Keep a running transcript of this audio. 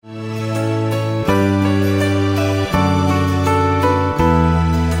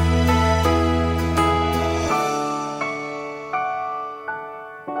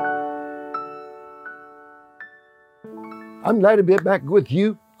I'm glad to be back with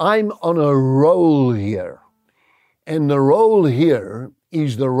you. I'm on a roll here. And the roll here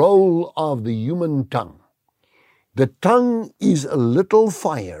is the roll of the human tongue. The tongue is a little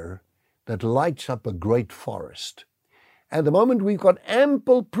fire that lights up a great forest. At the moment, we've got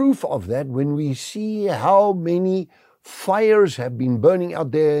ample proof of that when we see how many fires have been burning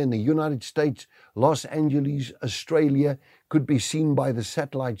out there in the United States. Los Angeles, Australia, could be seen by the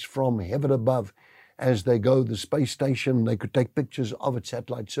satellites from heaven above as they go to the space station. They could take pictures of its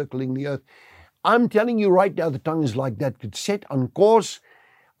satellite circling the earth. I'm telling you right now, the tongue is like that. Could set on course,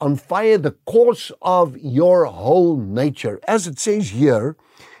 on fire, the course of your whole nature. As it says here,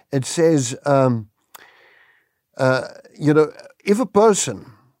 it says, if a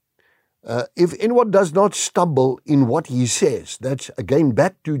person, if anyone does not stumble in what he says, that's again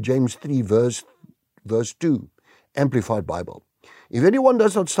back to James 3 verse 2, Amplified Bible. If anyone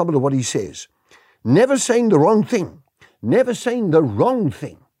does not stumble in what he says, never saying the wrong thing,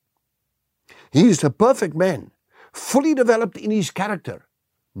 he is a perfect man, fully developed in his character,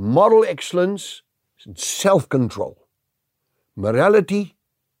 moral excellence, self-control, morality,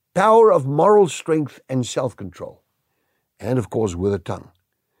 power of moral strength and self-control, and of course with a tongue.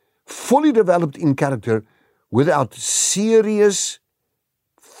 Fully developed in character without serious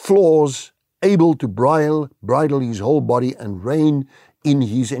flaws, able to bridle his whole body and reign in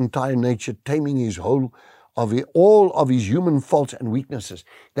his entire nature, taming his all of his human faults and weaknesses.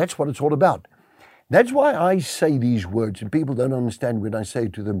 That's what it's all about. That's why I say these words, and people don't understand when I say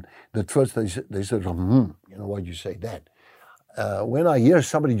to them that first they say, why'd you say that? When I hear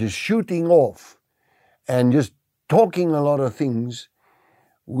somebody just shooting off and just talking a lot of things,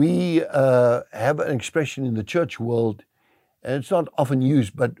 we have an expression in the church world, and it's not often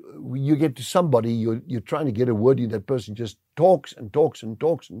used, but you get to somebody, you're trying to get a word in, that person just talks and talks and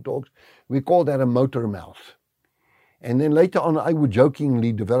talks and talks. We call that a motor mouth. And then later on, I would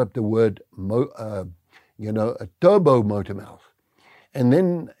jokingly develop the word, a turbo motor mouth. And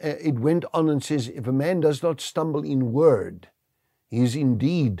then it went on and says, if a man does not stumble in word, he is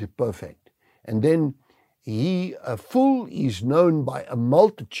indeed perfect. And then a fool is known by a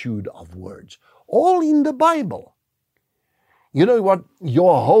multitude of words, all in the Bible. You know what?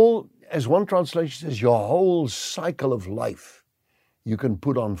 Your whole, as one translation says, your whole cycle of life you can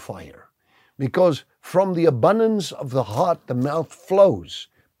put on fire. Because from the abundance of the heart, the mouth flows.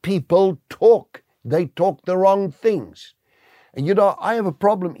 People talk. They talk the wrong things. And I have a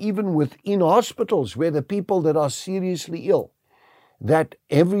problem even within hospitals where the people that are seriously ill, that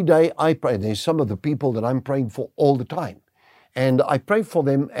every day I pray. There's some of the people that I'm praying for all the time. And I pray for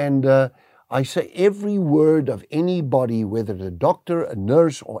them, and I say every word of anybody, whether a doctor, a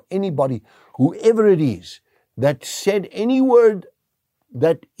nurse, or anybody, whoever it is, that said any word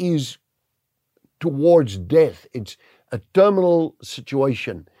that is towards death, it's a terminal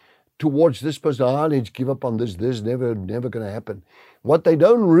situation, towards this person, let's give up on this never going to happen. What they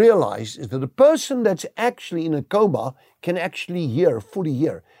don't realize is that the person that's actually in a coma can actually fully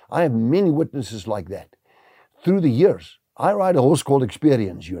hear. I have many witnesses like that. Through the years, I ride a horse called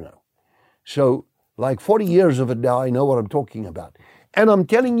Experience, So like 40 years of it now, I know what I'm talking about. And I'm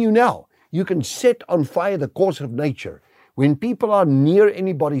telling you now, you can set on fire the course of nature. When people are near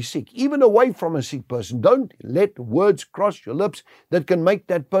anybody sick, even away from a sick person, don't let words cross your lips that can make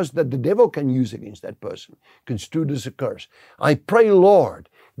that person, that the devil can use against that person, construed as a curse. I pray, Lord,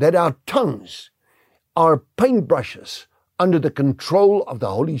 that our tongues are paintbrushes under the control of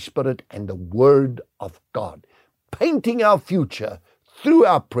the Holy Spirit and the Word of God, painting our future through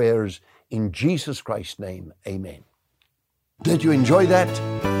our prayers in Jesus Christ's name. Amen. Did you enjoy that?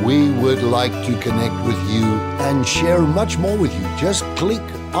 We would like to connect with you and share much more with you. Just click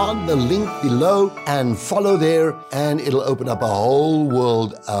on the link below and follow there, and it'll open up a whole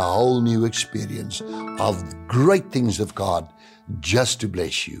world, a whole new experience of great things of God just to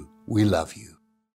bless you. We love you.